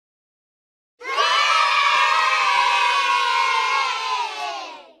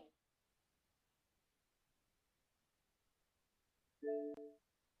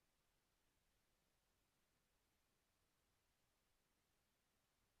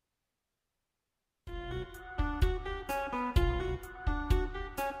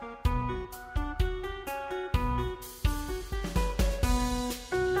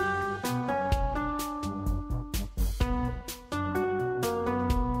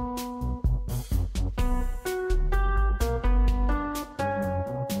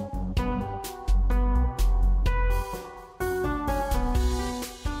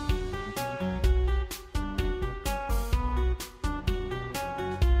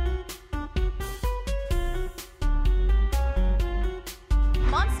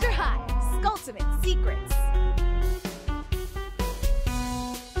Secrets.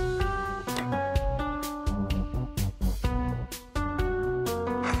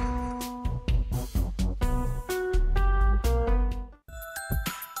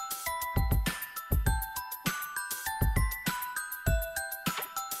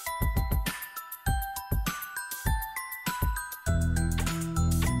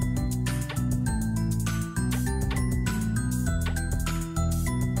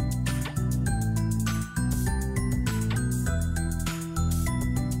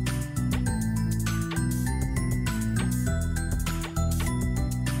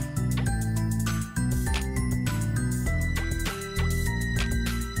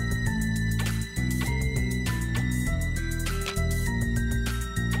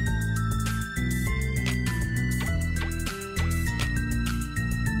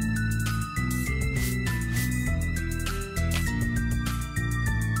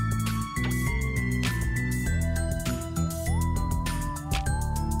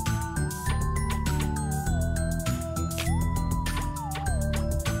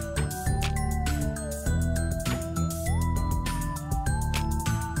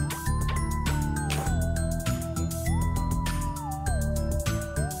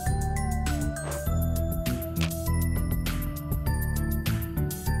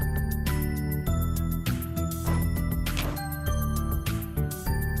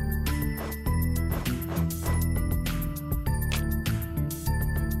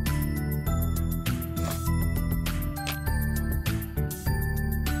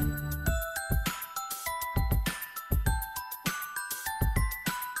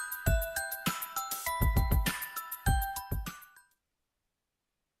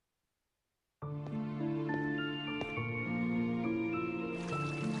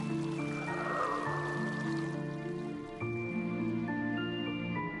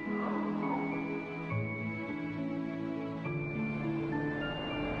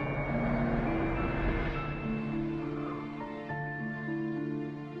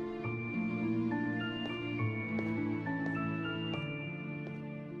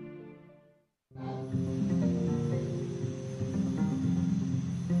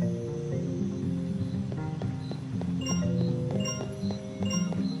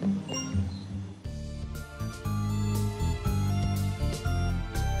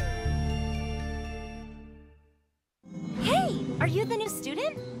 Are you the new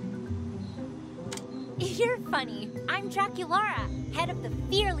student? You're funny. I'm Draculara, head of the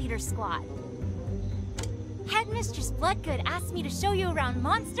Fear Leader Squad. Headmistress Bloodgood asked me to show you around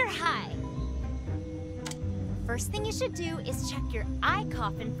Monster High. First thing you should do is check your eye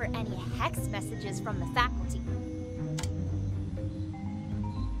coffin for any hex messages from the faculty.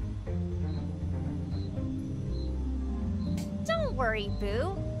 Don't worry,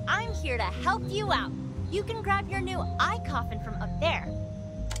 Boo. I'm here to help you out. You can grab your new eye coffin from up there.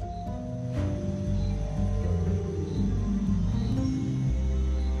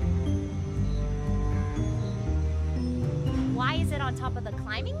 Why is it on top of the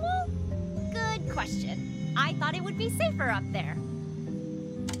climbing wall? Good question. I thought it would be safer up there.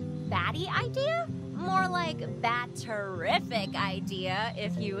 Baddie idea? More like bad terrific idea,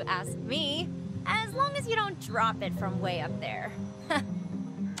 if you ask me. As long as you don't drop it from way up there.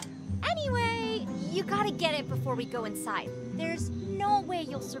 Anyway, you gotta get it before we go inside. There's no way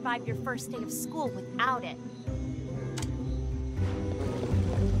you'll survive your first day of school without it.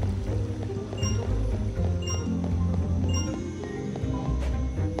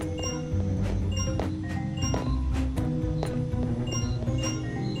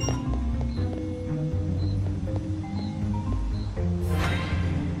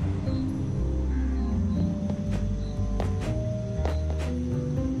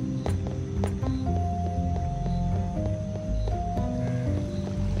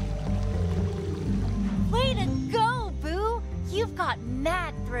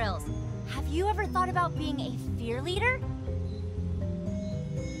 Mad thrills. Have you ever thought about being a fear leader?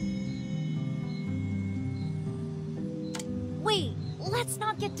 Wait, let's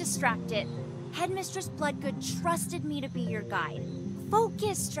not get distracted. Headmistress Bloodgood trusted me to be your guide.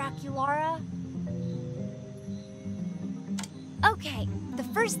 Focus, Draculara. Okay, the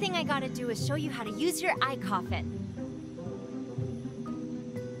first thing I gotta do is show you how to use your eye coffin.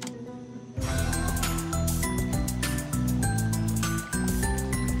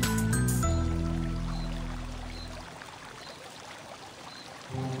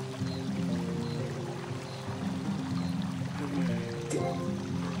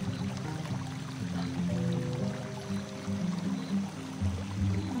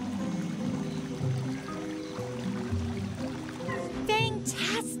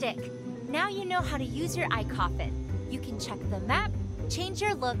 Now you know how to use your eye coffin. You can check the map, change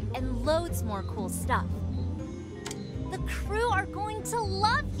your look, and loads more cool stuff. The crew are going to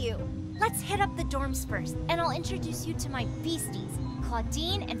love you! Let's hit up the dorms first, and I'll introduce you to my beasties,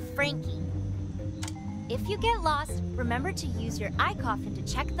 Claudine and Frankie. If you get lost, remember to use your eye coffin to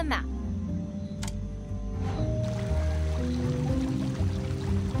check the map.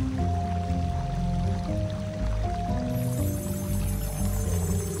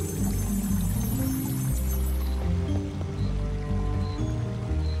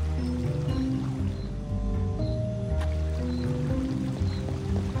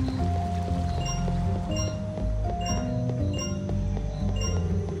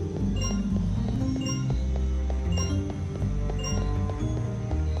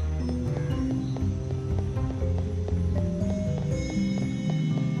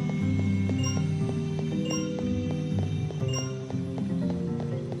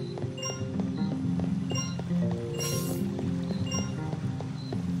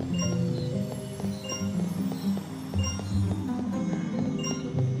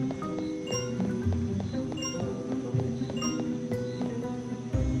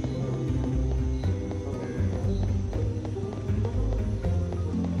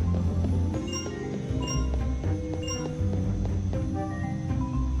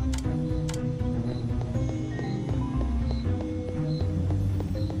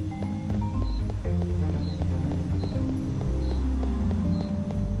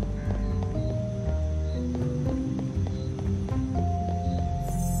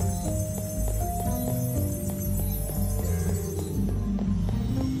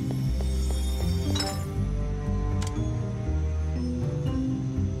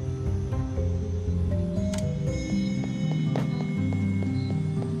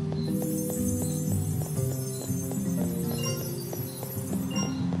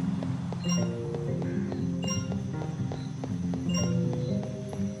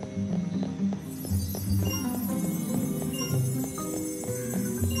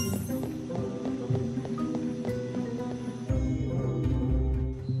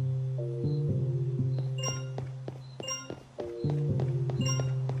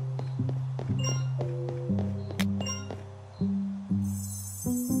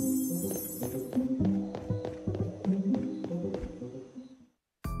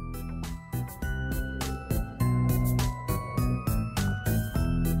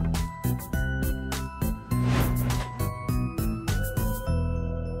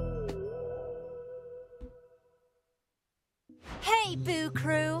 Hey, Boo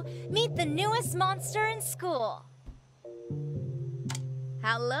Crew! Meet the newest monster in school!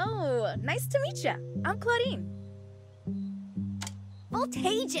 Hello! Nice to meet ya. I'm Claudine.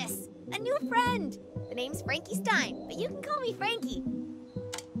 Voltageous! A new friend! The name's Frankie Stein, but you can call me Frankie.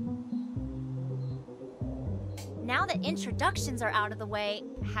 Now that introductions are out of the way,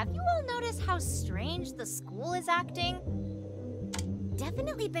 have you all noticed how strange the school is acting?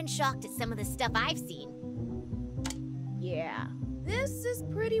 Definitely been shocked at some of the stuff I've seen. Yeah, this is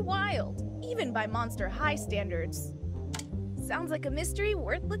pretty wild, even by Monster High standards. Sounds like a mystery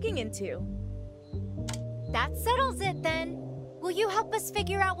worth looking into. That settles it then. Will you help us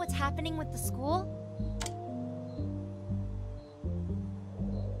figure out what's happening with the school?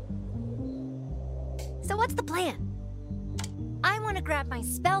 So what's the plan? I want to grab my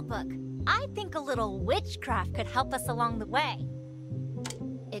spell book. I think a little witchcraft could help us along the way.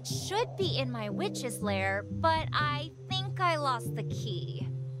 It should be in my witch's lair, but I think I lost the key.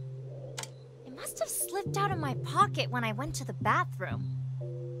 It must have slipped out of my pocket when I went to the bathroom.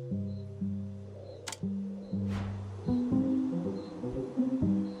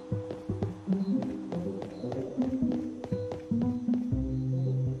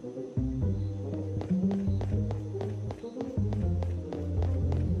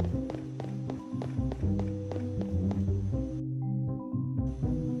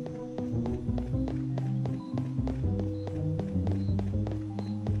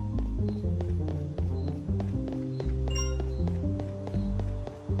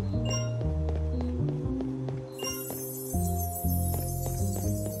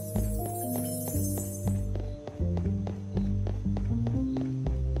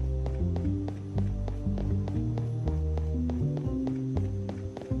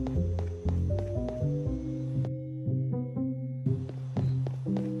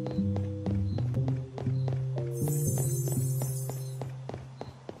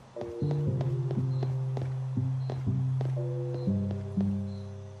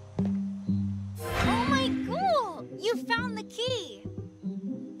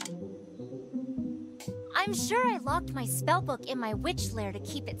 I'm sure I locked my spellbook in my witch lair to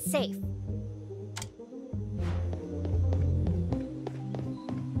keep it safe.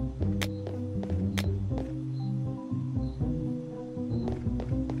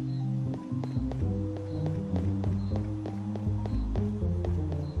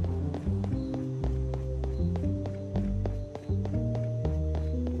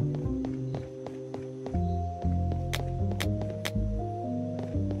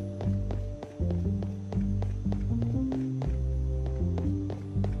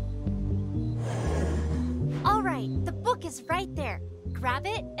 is right there. Grab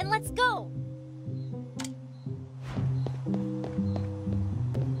it and let's go.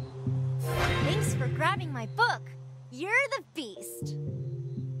 Thanks for grabbing my book. You're the beast.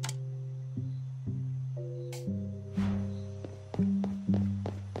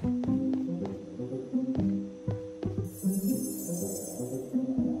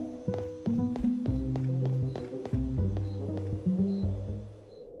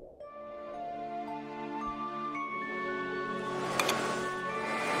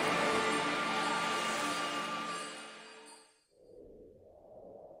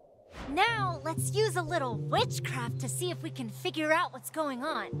 Now, let's use a little witchcraft to see if we can figure out what's going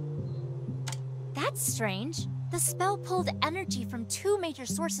on. That's strange. The spell pulled energy from two major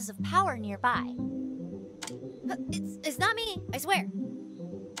sources of power nearby. It's not me, I swear.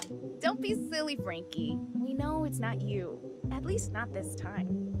 Don't be silly, Frankie. We know it's not you. At least not this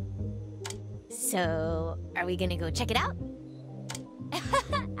time. So, are we gonna go check it out?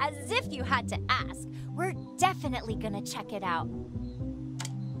 As if you had to ask. We're definitely gonna check it out.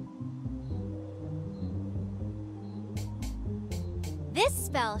 This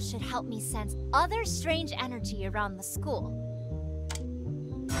spell should help me sense other strange energy around the school.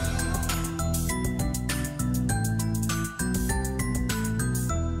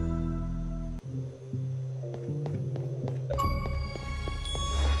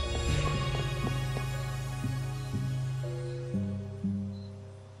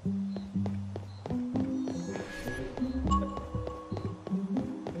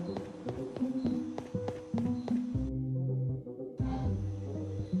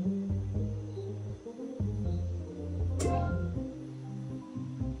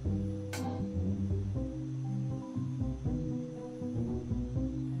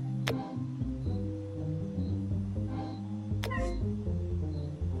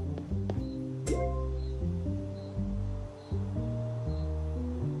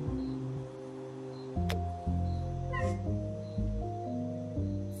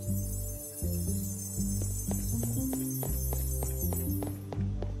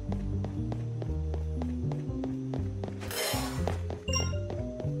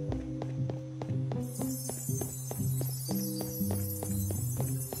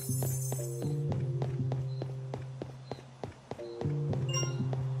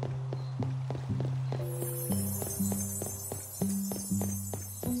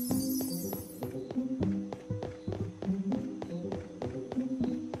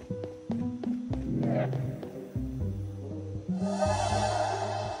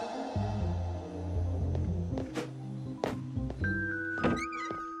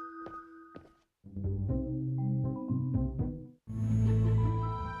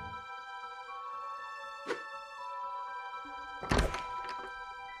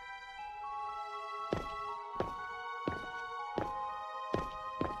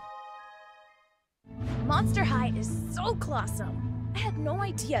 Monster High is so awesome. I had no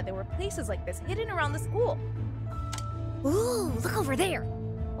idea there were places like this hidden around the school. Ooh, look over there.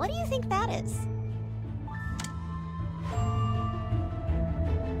 What do you think that is?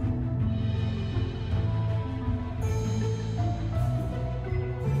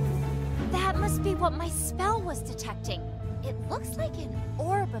 That must be what my spell was detecting. It looks like an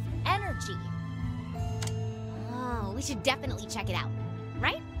orb of energy. Oh, we should definitely check it out,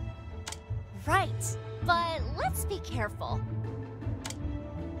 right? Right, but let's be careful.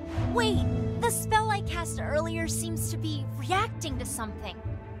 Wait, the spell I cast earlier seems to be reacting to something.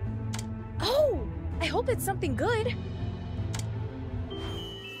 Oh, I hope it's something good.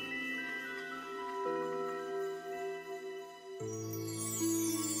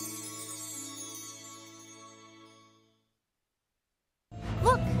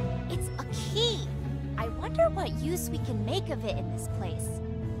 Look, it's a key. I wonder what use we can make of it in this place.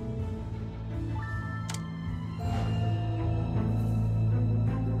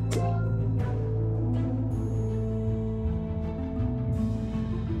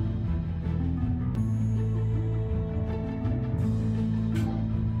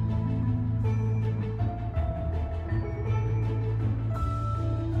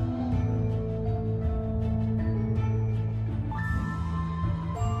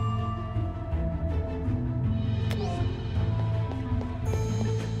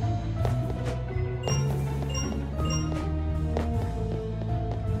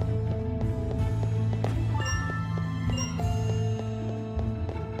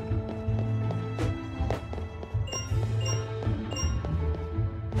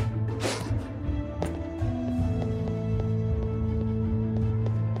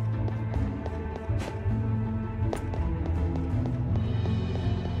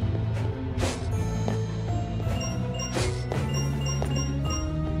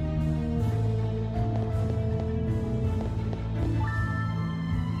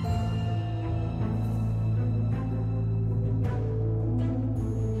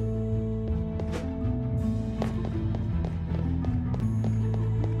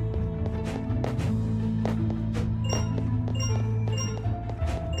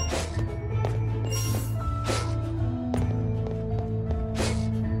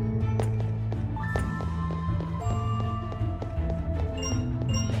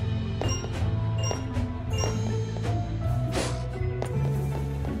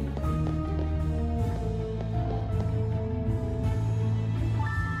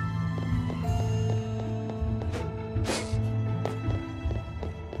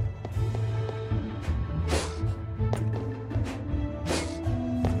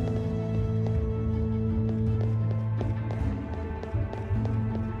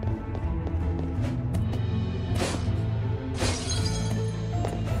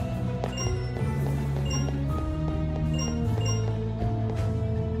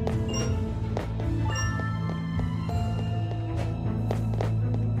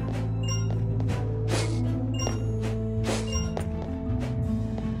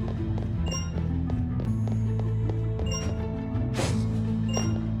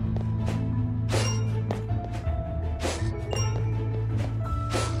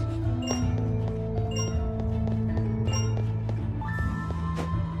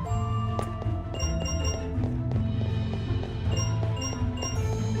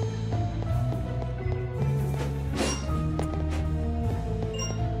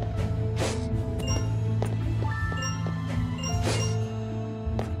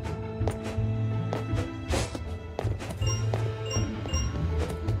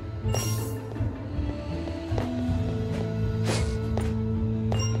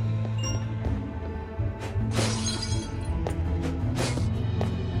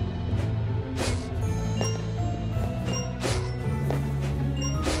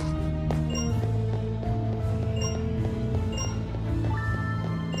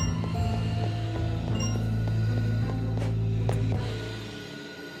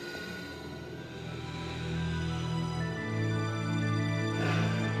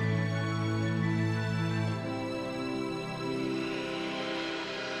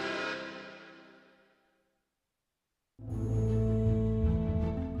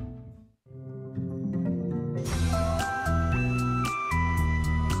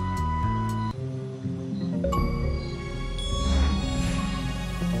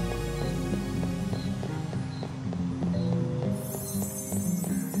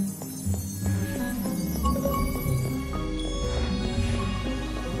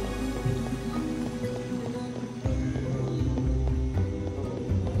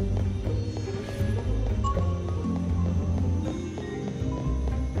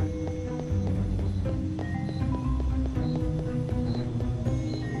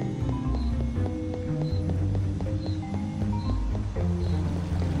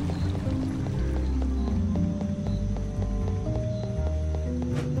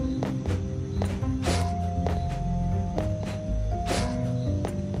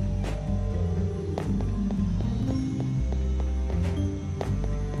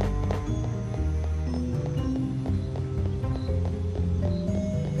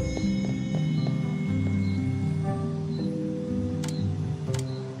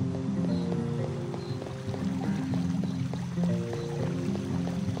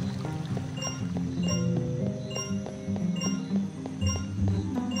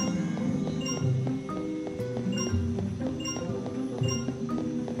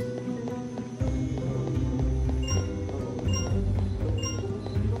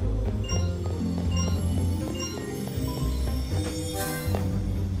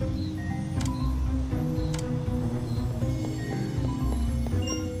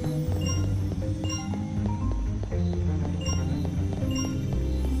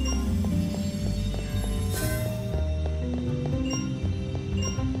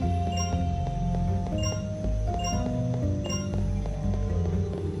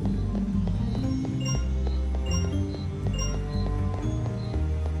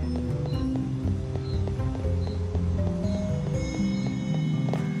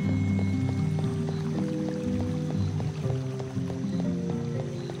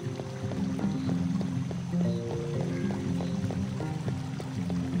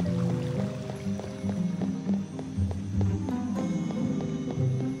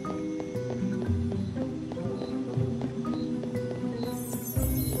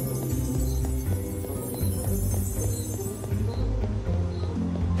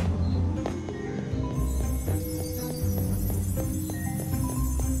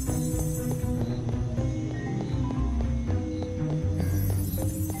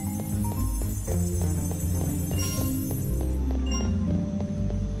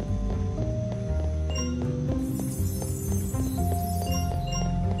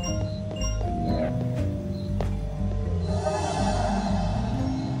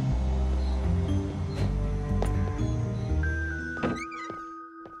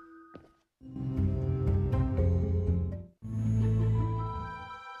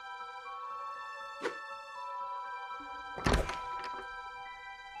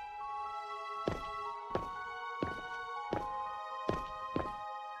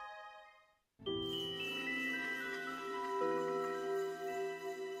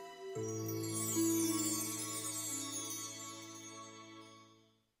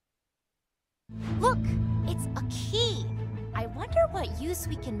 Look, it's a key. I wonder what use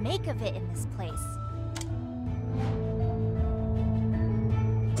we can make of it in this place.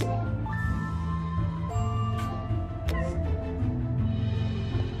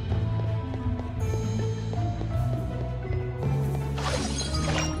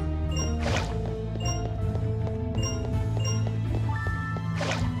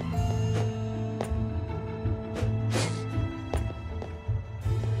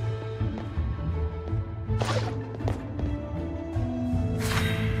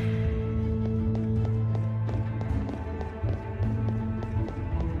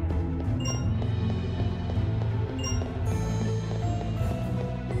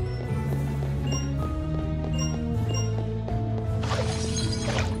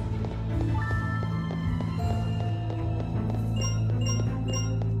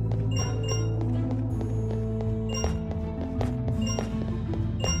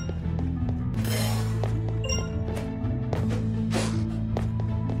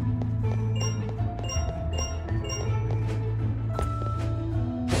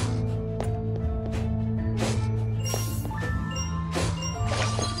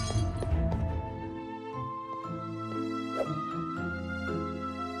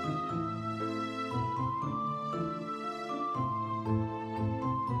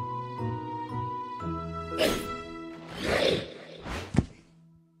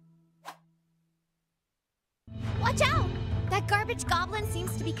 Watch out! That garbage goblin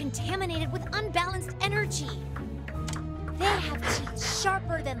seems to be contaminated with unbalanced energy. They have teeth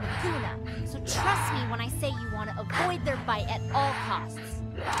sharper than Laguna, so trust me when I say you want to avoid their bite at all costs.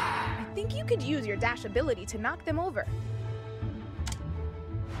 I think you could use your dash ability to knock them over.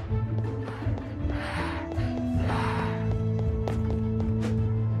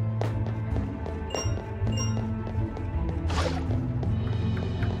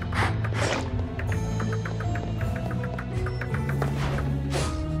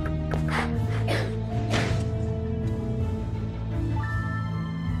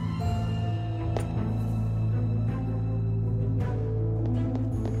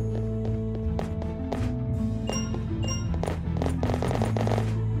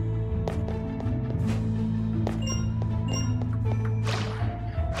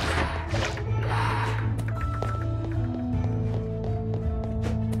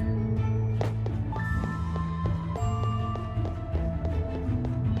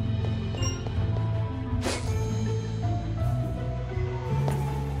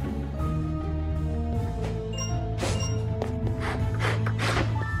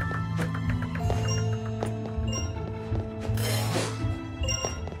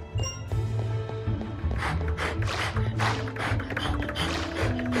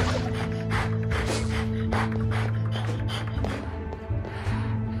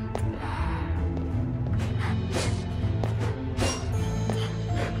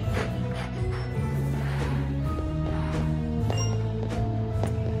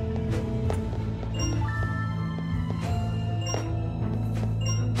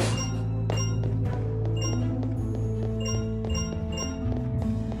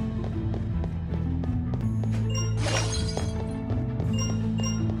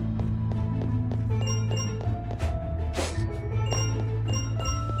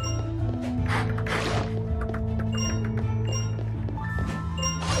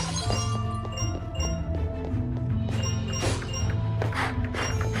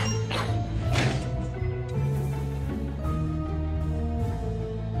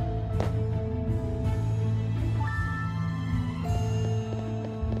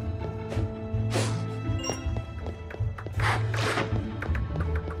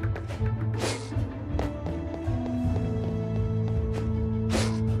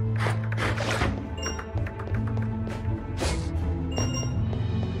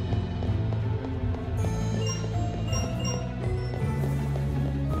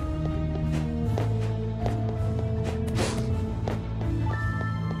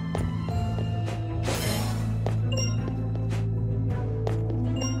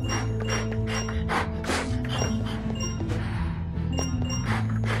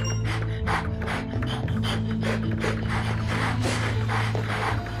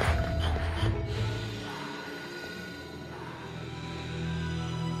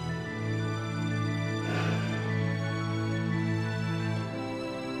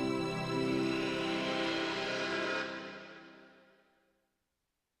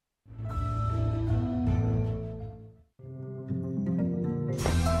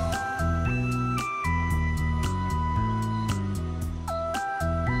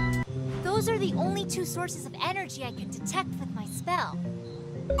 Those are the only two sources of energy I can detect with my spell.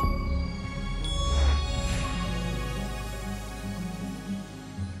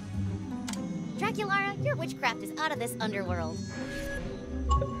 your witchcraft is out of this underworld.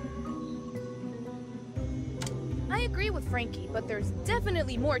 I agree with Frankie, but there's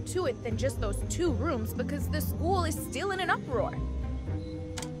definitely more to it than just those 2 rooms because the school is still in an uproar.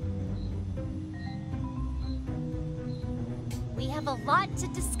 We have a lot to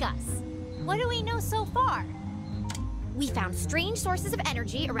discuss. What do we know so far? We found strange sources of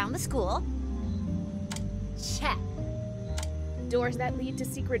energy around the school. Check. Doors that lead to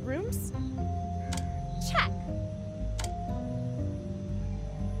secret rooms? Check.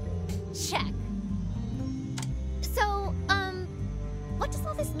 Check. So, what does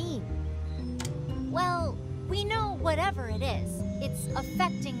all this mean? Well, we know whatever it is, it's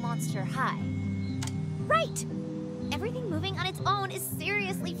affecting Monster High. Right! Everything moving on its own is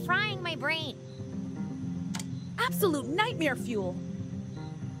seriously frying my brain. Absolute nightmare fuel!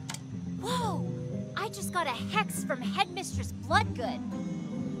 Whoa! I just got a hex from Headmistress Bloodgood.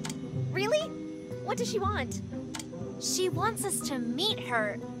 Really? What does she want? She wants us to meet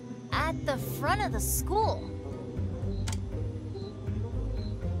her at the front of the school.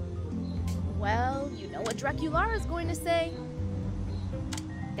 Well, you know what Draculaura's going to say.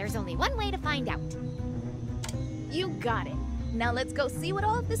 There's only one way to find out. You got it. Now let's go see what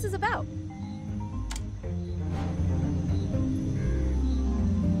all of this is about.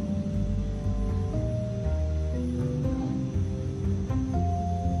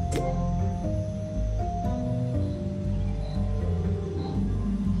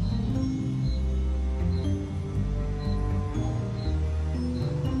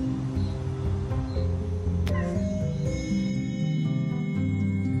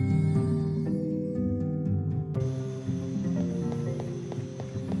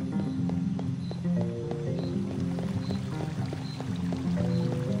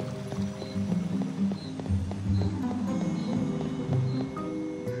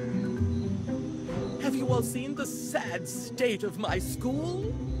 Have you all seen the sad state of my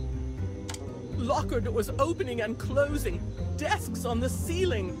school? Locker doors opening and closing, desks on the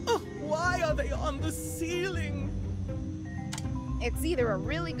ceiling. Oh, why are they on the ceiling? It's either a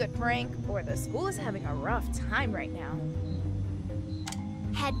really good prank or the school is having a rough time right now.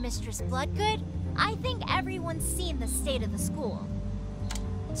 Headmistress Bloodgood, I think everyone's seen the state of the school.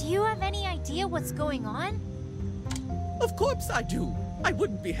 Do you have any idea what's going on? Of course I do. I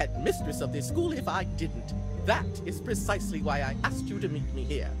wouldn't be headmistress of this school if I didn't. That is precisely why I asked you to meet me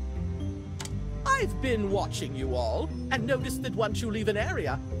here. I've been watching you all, and noticed that once you leave an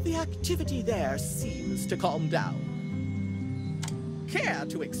area, the activity there seems to calm down. Care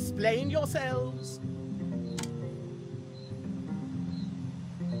to explain yourselves?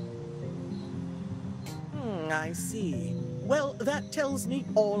 I see. Well, that tells me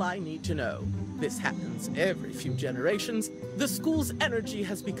all I need to know. This happens every few generations. The school's energy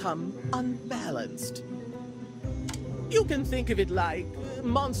has become unbalanced. You can think of it like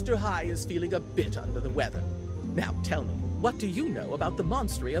Monster High is feeling a bit under the weather. Now tell me, what do you know about the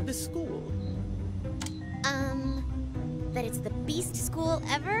monstery of this school? That it's the beast school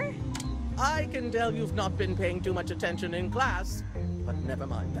ever? I can tell you've not been paying too much attention in class, but never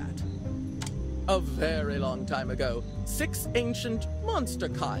mind that. A very long time ago, 6 ancient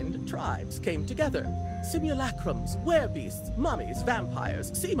monster-kind tribes came together. Simulacrums, werebeasts, mummies,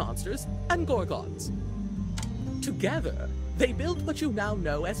 vampires, sea monsters, and gorgons. Together, they built what you now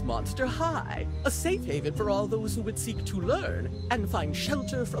know as Monster High, a safe haven for all those who would seek to learn and find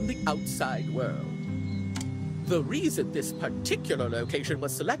shelter from the outside world. The reason this particular location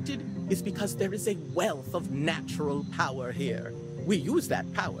was selected is because there is a wealth of natural power here. We use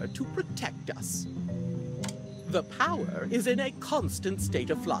that power to protect us. The power is in a constant state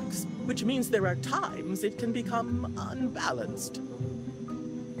of flux, which means there are times it can become unbalanced.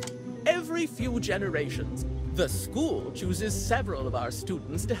 Every few generations, the school chooses several of our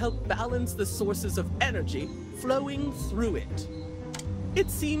students to help balance the sources of energy flowing through it. It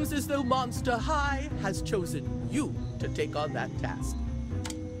seems as though Monster High has chosen you to take on that task.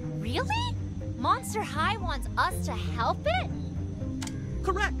 Really? Monster High wants us to help it?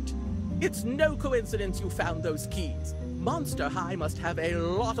 Correct. It's no coincidence you found those keys. Monster High must have a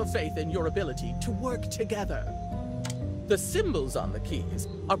lot of faith in your ability to work together. The symbols on the keys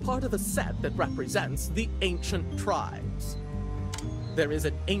are part of a set that represents the ancient tribes. There is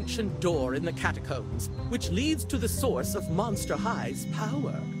an ancient door in the catacombs, which leads to the source of Monster High's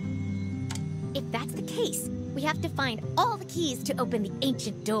power. If that's the case, we have to find all the keys to open the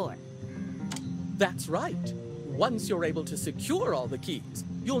ancient door. That's right. Once you're able to secure all the keys,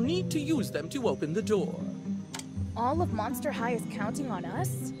 you'll need to use them to open the door. All of Monster High is counting on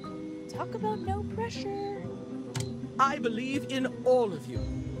us? Talk about no pressure. I believe in all of you.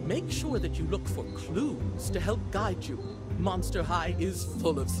 Make sure that you look for clues to help guide you. Monster High is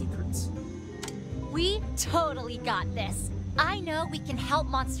full of secrets. We totally got this. I know we can help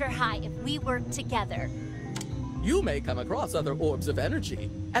Monster High if we work together. You may come across other orbs of energy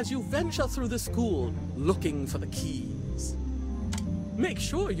as you venture through the school looking for the keys. Make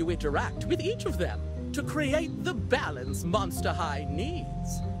sure you interact with each of them to create the balance Monster High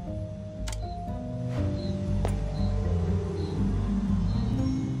needs.